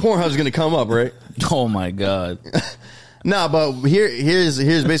 You know Pornhub's going to come up, right? Oh my God. Nah, but here's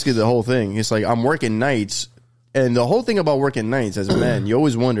basically the whole thing. It's like I'm working nights, and the whole thing about working nights as a man, you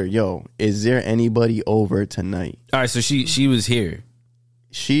always wonder, yo, is there anybody over tonight? All right, so she was here.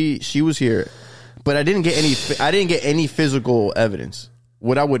 She was here, but I didn't get any physical evidence.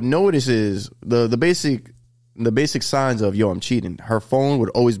 What I would notice is the basic signs of, yo, I'm cheating. Her phone would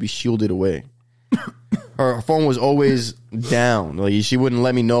always be shielded away. Her phone was always down. Like, she wouldn't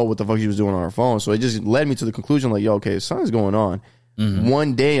let me know what the fuck she was doing on her phone. So it just led me to the conclusion, like, yo, okay, something's going on. Mm-hmm.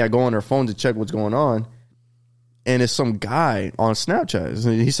 One day I go on her phone to check what's going on, and it's some guy on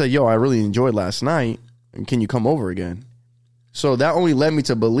Snapchat. He said, yo, I really enjoyed last night. Can you come over again? So that only led me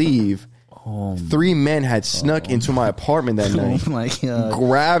to believe 3 men had snuck into my apartment that night. Oh my God.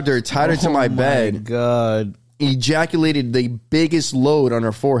 Grabbed her, tied her to my bed. Oh my God. Ejaculated the biggest load on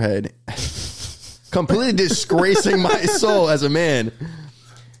her forehead. Completely disgracing my soul as a man.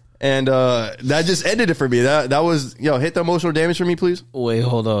 And that just ended it for me. That was, yo, hit the emotional damage for me, please. Wait,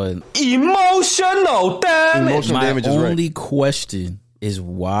 hold on. Emotional damage. Emotional My damage is right. only question is,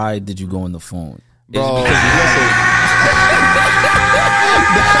 why did you go on the phone? Bro, Is it because you listen.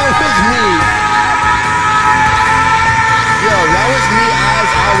 That was me. Yo, that was me as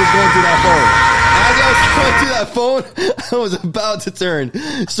I was going through that phone. As I was going through that phone, I was about to turn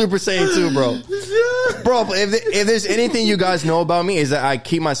Super Saiyan 2, bro. Bro, but if there's anything you guys know about me, is that I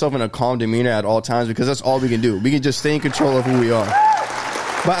keep myself in a calm demeanor at all times, because that's all we can do. We can just stay in control of who we are.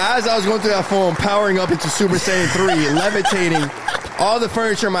 But as I was going through that phone, powering up into Super Saiyan 3, levitating, all the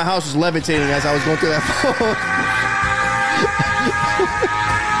furniture in my house was levitating as I was going through that phone.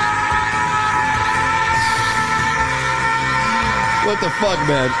 What the fuck,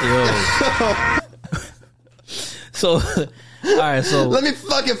 man? Yo. So, all right, so Let me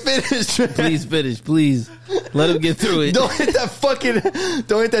fucking finish. please finish, please. Let him get through it. Don't hit that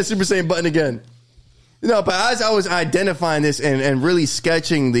Super Saiyan button again. No, but as I was identifying this and really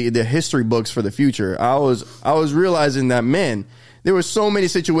sketching the history books for the future, I was realizing that, man, there were so many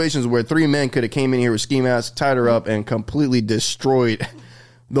situations where 3 men could have came in here with ski masks, tied her up, and completely destroyed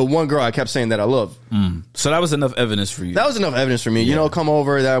the one girl I kept saying that I love. So that was enough evidence for you. That was enough evidence for me. You know, come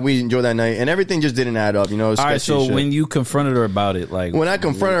over, that we enjoyed that night, and everything just didn't add up. You know, all right. So shit. when you confronted her about it, like when I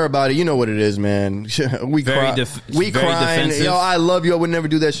confronted her about it, you know what it is, man. We crying. Defensive. Yo, I love you. I would never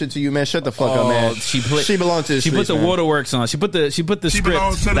do that shit to you, man. Shut the fuck up, man. She belongs to the She streets, put the man. waterworks on. She put the script,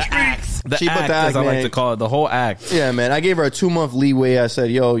 the act, She put the act, as I like man. to call it, the whole act. Yeah, man. I gave her a 2-month leeway. I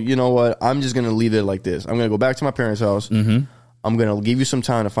said, yo, you know what? I'm just gonna leave it like this. I'm gonna go back to my parents' house. I'm gonna give you some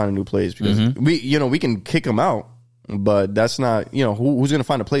time to find a new place because we can kick them out, but that's not, you know, who's gonna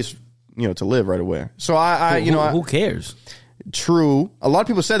find a place, you know, to live right away. So who cares? True. A lot of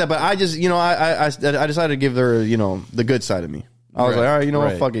people said that, but I just, you know, I decided to give her, you know, the good side of me. I was like, all right, you know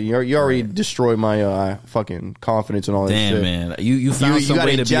what, fuck it. You already destroyed my fucking confidence and all that shit. Damn, man. You found some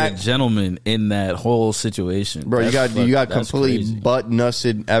way to be a gentleman in that whole situation. Bro, you got completely butt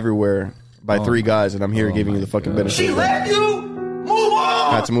nussed everywhere by 3 guys, and I'm here giving you the fucking benefit. She left you. Move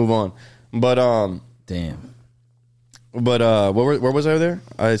on. I had to move on. But damn. But where was I there?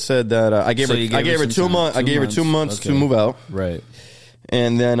 I said that I gave her 2 months. I gave her 2 months to move out. Right.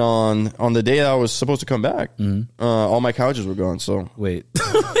 And then on the day I was supposed to come back, all my couches were gone. So wait,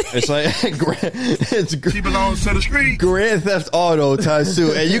 it's like she belongs to the street. Grand Theft Auto times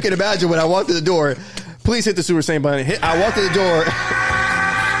 2. And you can imagine when I walked through the door. Please hit the Super Saiyan button. I walked through the door.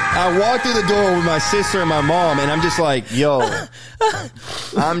 I walked through the door with my sister and my mom, and I'm just like, yo.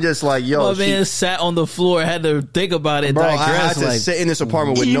 My man sat on the floor, had to think about it. Bro, digress, I had to sit in this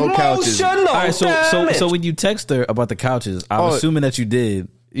apartment with no couches. All right, so when you text her about the couches, I'm assuming that you did.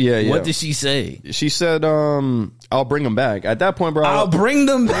 Yeah. What did she say? She said, I'll bring them back. At that point, bro. I'll bring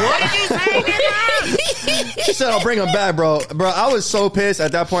them back. What did you say, nigga? She said, I'll bring them back, bro. Bro, I was so pissed.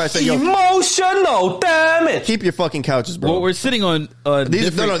 At that point, I said, yo. Emotional damage. Keep your fucking couches, bro. Well, we're sitting on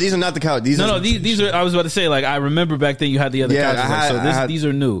these are not the couches. These are. I was about to say, like, I remember back then you had the other couches. These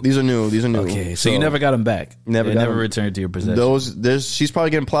are new. These are new. Okay, so you never got them back. Never returned to your possession. She's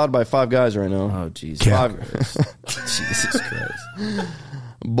probably getting plowed by 5 guys right now. Oh, Jesus. Jesus Christ.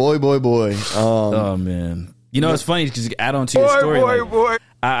 Boy. Oh, man. You know, it's funny because add on to your story. Boy.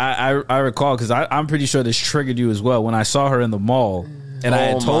 I recall because I'm pretty sure this triggered you as well when I saw her in the mall. And I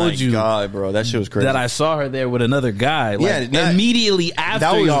had told you, God, bro, that shit was crazy. That I saw her there with another guy. Like, immediately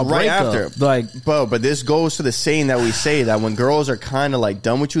after y'all breakup. Like, but this goes to the saying that we say that when girls are kind of like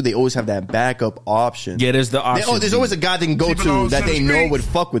done with you, they always have that backup option. Yeah, there's the option. There's always a guy they can go to that they know would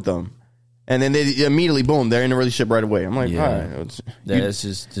fuck with them. And then they immediately, boom, they're in a relationship right away. I'm like, all right. It's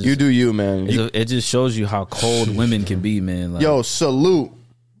just you do you, man. It just shows you how cold women can be, man. Like, yo, salute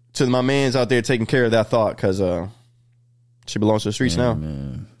to my mans out there taking care of that thought because she belongs to the streets now.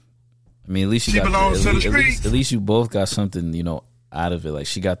 Man. I mean, at least at least you both got something, you know, out of it. Like,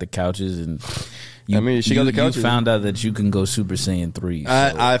 she got the couches and she got the couches. You found out that you can go Super Saiyan 3. So.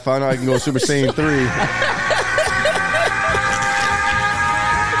 I found out I can go Super Saiyan 3.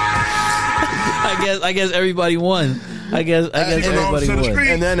 I guess everybody won. I guess everybody won.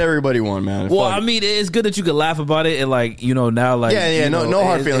 And then everybody won, man. Well, I mean, it's good that you can laugh about it and, like, you know, now, like, no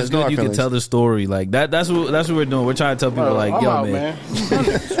hard feelings. It's good you can tell the story like that. That's what we're doing. We're trying to tell people like, yo, man.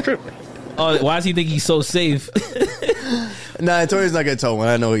 Oh, why does he think he's so safe? Nah, Antonio's not gonna tell one.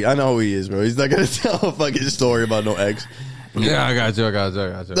 I know who he is, bro. He's not gonna tell a fucking story about no ex. Yeah, I got you.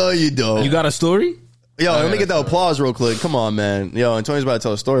 No, you don't. You got a story? Yo, let me get that applause real quick. Come on, man. Yo, Antonio's about to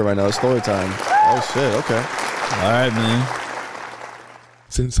tell a story right now. It's story time. Oh, shit. Okay. All right, man.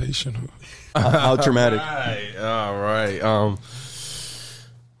 Sensational. How traumatic. All right.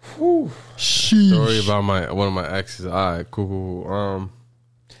 Story about one of my exes. All right, cool.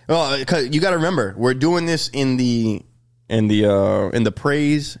 Well, 'cause you got to remember, we're doing this in the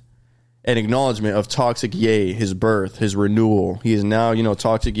praise and acknowledgement of Toxic Ye, his birth, his renewal. He is now, you know,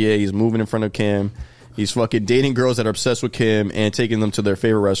 Toxic Ye. He's moving in front of Kim. He's fucking dating girls that are obsessed with Kim and taking them to their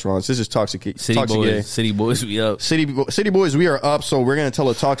favorite restaurants. This is Toxic Ye. City Boys, we up. City Boys, we are up. So we're gonna tell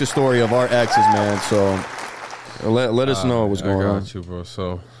a toxic story of our exes, man. So let us know what's going on. I got you, bro.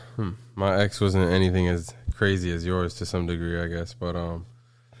 So my ex wasn't anything as crazy as yours to some degree, I guess. But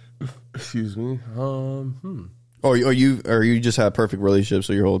excuse me. Or you just had perfect relationships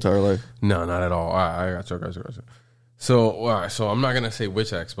your whole entire life? No, not at all. I got you. So, all right, so I'm not gonna say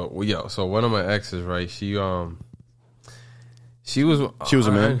which ex, but so one of my exes, right? She was a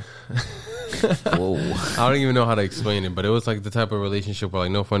man. Whoa. I don't even know how to explain it, but it was like the type of relationship where,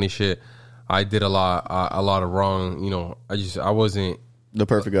 like, no funny shit. I did a lot of wrong. You know, I wasn't the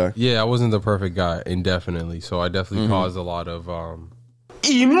perfect guy. Yeah, I wasn't the perfect guy, indefinitely. So I definitely caused a lot of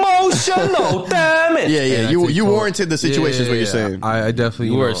emotional damage. Yeah. You warranted the situation. Is what you're saying. I definitely.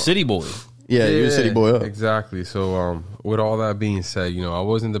 You were a city boy. Yeah, you're a city boy up. Exactly. So, with all that being said, you know, I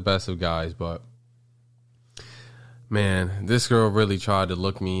wasn't the best of guys, but man, this girl really tried to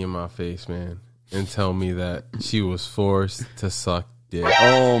look me in my face, man, and tell me that she was forced to suck dick.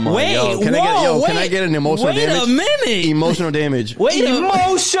 Oh my! Wait, can I get an emotional damage? Wait a minute. Emotional damage. Wait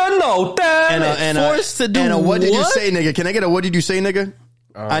Emotional damage. And Forced to do and what did you what? say, nigga? Can I get a what did you say, nigga?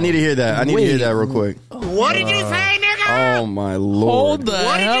 I need to hear that. I need to hear that real quick. What did you say, nigga? Oh my lord! Hold the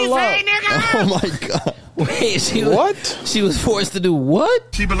What did hell you say, up. nigga? Oh my god! Wait, What? She was forced to do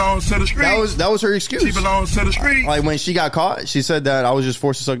what? She belongs to the street. That was her excuse. She belongs to the street. Like when she got caught, she said that I was just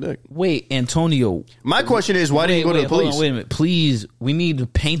forced to suck dick. Wait, Antonio. My question is, why didn't you go to the police? Hold on, wait a minute. Please, we need to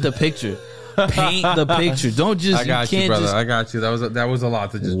paint the picture. Paint the picture. Don't just. I got you, can't brother. just, I got you. That was a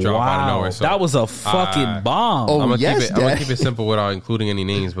lot to just drop out of wow, nowhere. So that was a fucking bomb. Oh, I'm gonna yes, I'm gonna Dad. keep it simple without including any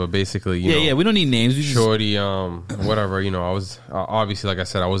names, but basically, you know, yeah, we don't need names. We just, shorty, whatever, you know, I was obviously, like I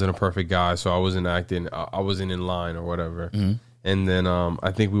said, I wasn't a perfect guy, so I wasn't acting, I wasn't in line or whatever. Mm-hmm. And then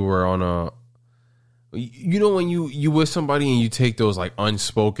I think we were on a, you know, when you with somebody and you take those like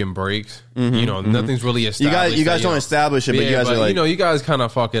unspoken breaks, you know, nothing's really established. You guys that, don't know, establish it, but you guys are like, you know, you guys kind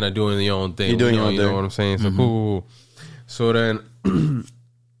of fucking are doing your own thing. You're doing your own you thing. know what I'm saying? So cool. So then,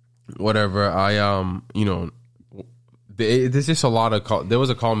 whatever, I you know. There's just a lot of there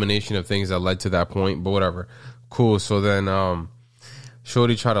was a culmination of things that led to that point, but whatever, cool. So then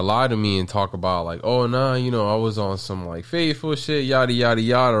shorty tried to lie to me and talk about like, oh nah, you know, I was on some like faithful shit, yada yada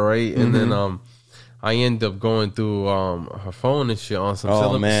yada, right? And then I end up going through her phone and shit on some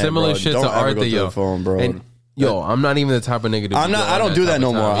similar bro. shit Don't to ever Arthur, go through yo. the phone, bro. And, yo, I'm not even the type of nigga to do I don't do that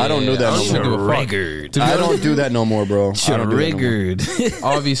no more. I don't do that no more. Triggered. I don't do that no more, bro. I don't do that no more. Triggered.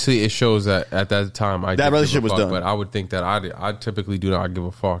 Obviously, it shows that at that time I That did relationship give a was fuck, done. but I would think that I typically do not give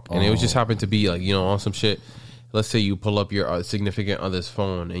a fuck, and it was just happened to be like, you know, on some shit. Let's say you pull up your significant other's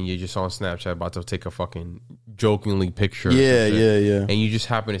phone and you're just on Snapchat about to take a fucking jokingly picture. or some shit, Yeah. And you just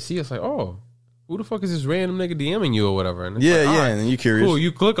happen to see it's like, oh, who the fuck is this random nigga DMing you or whatever? And it's Yeah, like, all yeah, right, and then you curious. Cool,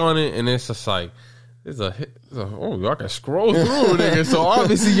 you click on it and it's just like, oh, I can scroll through, nigga. So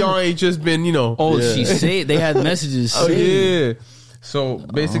obviously y'all ain't just been, you know. Oh, she said they had messages. Oh saved. yeah. So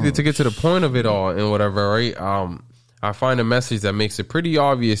basically, to get to the point of it all and whatever, right? I find a message that makes it pretty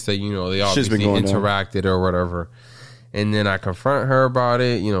obvious that, you know, they Shit's been obviously going down. interacted or whatever. And then I confront her about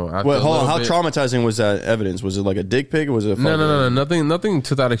it. You know, after Wait, a hold on. little How bit. traumatizing was that evidence? Was it like a dick pic or was it a No, nothing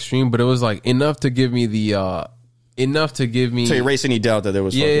to that extreme. But it was like enough to give me to erase any doubt that there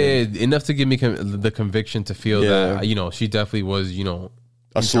was enough to give me the conviction to feel that, you know, she definitely was, you know,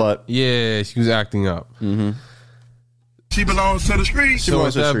 a slut. Yeah, she was acting up. She belongs to the street. So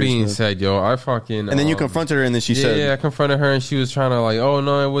with that being said, yo, I fucking And then you confronted her and then she said, yeah, I confronted her and she was trying to like, oh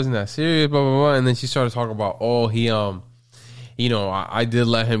no, it wasn't that serious, blah blah blah. And then she started talking about, oh, he you know, I did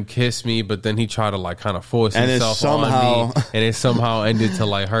let him kiss me, but then he tried to like kind of force And himself somehow- on me, and it somehow ended to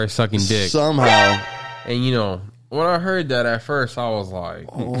like her sucking dick. somehow. And you know, when I heard that at first, I was like,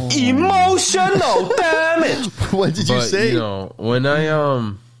 Emotional damage. What did you but, say? you know, when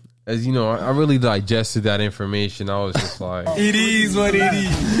I as you know, I really digested that information. I was just like, It is what it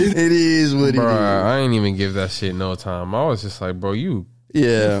is. It is what it bro, is. I ain't even give that shit no time. I was just like, bro, you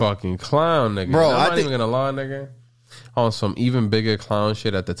Yeah. fucking clown, nigga. Bro, I'm I not think- even gonna lie, nigga. On some even bigger clown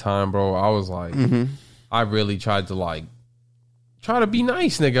shit at the time, bro. I was like, I really tried to like try to be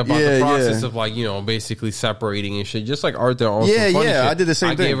nice, nigga, about Yeah, the process yeah. of like, you know, basically separating and shit. Just like Arthur on Yeah, some funny yeah, shit. I did the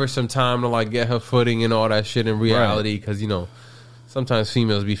same I thing. gave her some time to like get her footing and all that shit in reality, because you know, sometimes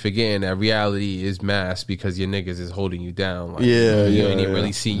females be forgetting that reality is masked because your niggas is holding you down. Like, Yeah, you yeah, ain't even yeah.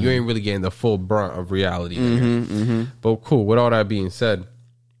 really see, you ain't really getting the full brunt of reality. Nigga. But cool. With all that being said,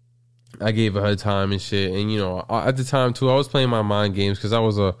 I gave her time and shit, and you know, at the time too, I was playing my mind games because I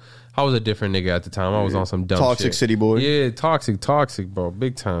was a different nigga at the time. I was on some dumb Toxic shit. city boy. Yeah, toxic, bro,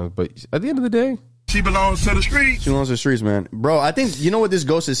 big time. But at the end of the day, She belongs to the street. She belongs to the streets, man. Bro, I think you know what this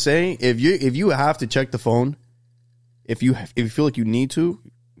ghost is saying. If you have to check the phone, if you feel like you need to,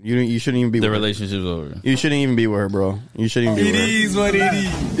 you shouldn't even be. The with her. relationship's over. You shouldn't even be with her, bro. You shouldn't even be with her. It is what it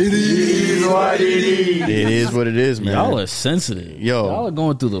is. It is what it is. It is what it is, man. Y'all are sensitive. Yo. Y'all are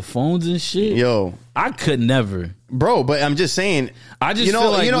going through the phones and shit. Yo, I could never. bro, but I'm just saying. I just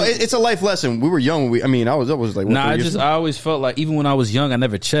feel like it's a life lesson. We were young. I was like, what, Nah, 3 years ago? I always felt like even when I was young, I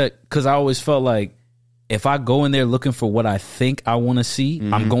never checked because I always felt like if I go in there looking for what I think I want to see,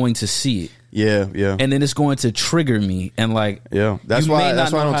 I'm going to see it, Yeah. and then it's going to trigger me and like Yeah. That's you why. may not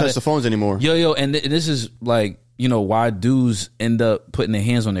That's why I know don't how touch to- the phones anymore. Yo, and this is like, you know, why dudes end up putting their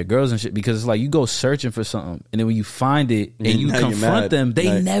hands on their girls and shit, because it's like you go searching for something and then when you find it and you Now you're confront mad. them, they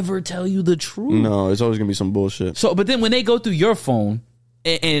Like- never tell you the truth. No, it's always gonna be some bullshit. So, but then when they go through your phone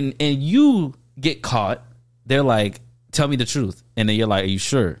and you get caught, they're like, tell me the truth. And then you're like, are you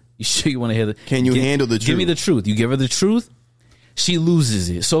sure? You sure you want to hear the Can you handle the truth? Give me the truth. You give her the truth, she loses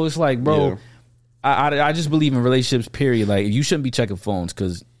it. So it's like, bro, I just believe in relationships, period. Like, you shouldn't be checking phones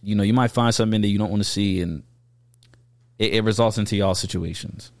because, you know, you might find something in there you don't want to see, and it results into y'all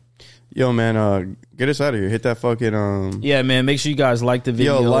situations. Yo, man, get us out of here. Hit that fucking Yeah, man, make sure you guys like the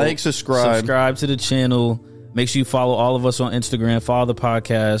video. Yo, like, subscribe to the channel. Make sure you follow all of us on Instagram. Follow the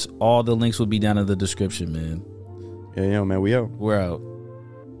podcast. All the links will be down in the description, man. Yeah, man, we out. We're out.